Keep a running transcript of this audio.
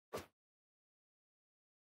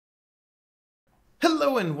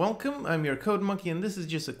Hello and welcome, I'm your Code Monkey, and this is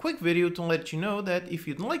just a quick video to let you know that if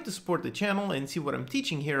you'd like to support the channel and see what I'm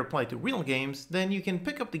teaching here apply to real games, then you can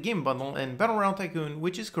pick up the game bundle and Battle Royale Tycoon,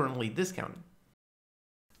 which is currently discounted.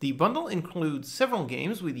 The bundle includes several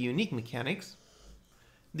games with unique mechanics.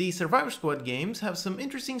 The Survivor Squad games have some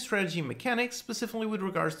interesting strategy mechanics, specifically with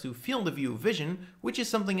regards to field of view vision, which is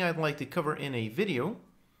something I'd like to cover in a video.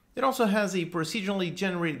 It also has a procedurally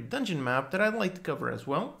generated dungeon map that I'd like to cover as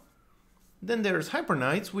well. Then there's Hyper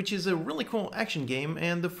Knights, which is a really cool action game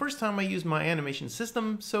and the first time I used my animation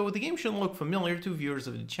system, so the game should look familiar to viewers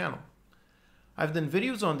of the channel. I've done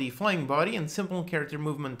videos on the flying body and simple character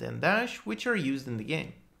movement and dash, which are used in the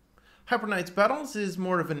game. Hyper Knights Battles is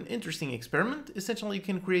more of an interesting experiment. Essentially you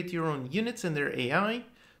can create your own units and their AI,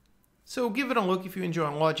 so give it a look if you enjoy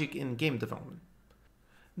logic in game development.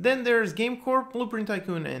 Then there's GameCore, Blueprint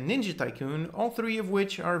Tycoon and Ninja Tycoon, all three of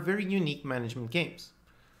which are very unique management games.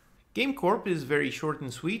 GameCore is very short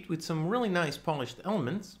and sweet with some really nice polished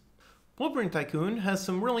elements. Blueprint Tycoon has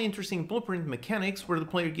some really interesting blueprint mechanics where the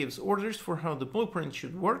player gives orders for how the blueprint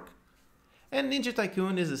should work. And Ninja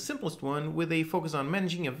Tycoon is the simplest one with a focus on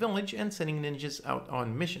managing a village and sending ninjas out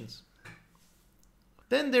on missions.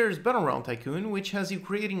 Then there's Battle Royale Tycoon, which has you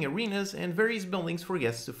creating arenas and various buildings for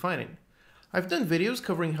guests to fight in. I've done videos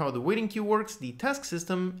covering how the waiting queue works, the task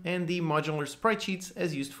system, and the modular sprite sheets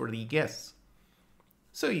as used for the guests.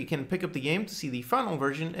 So you can pick up the game to see the final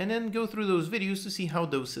version and then go through those videos to see how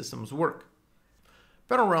those systems work.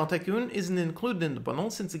 Battle Royale Tycoon isn't included in the bundle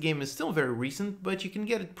since the game is still very recent, but you can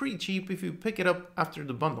get it pretty cheap if you pick it up after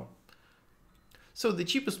the bundle. So the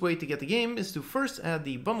cheapest way to get the game is to first add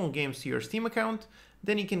the bundle games to your Steam account,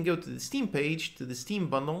 then you can go to the Steam page, to the Steam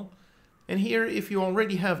bundle, and here if you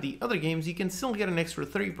already have the other games you can still get an extra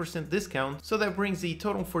 30% discount, so that brings the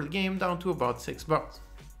total for the game down to about $6.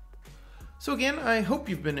 So again, I hope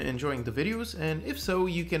you've been enjoying the videos, and if so,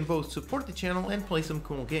 you can both support the channel and play some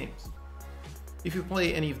cool games. If you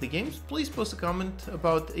play any of the games, please post a comment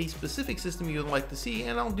about a specific system you'd like to see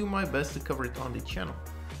and I'll do my best to cover it on the channel.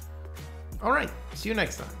 Alright, see you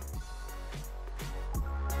next time.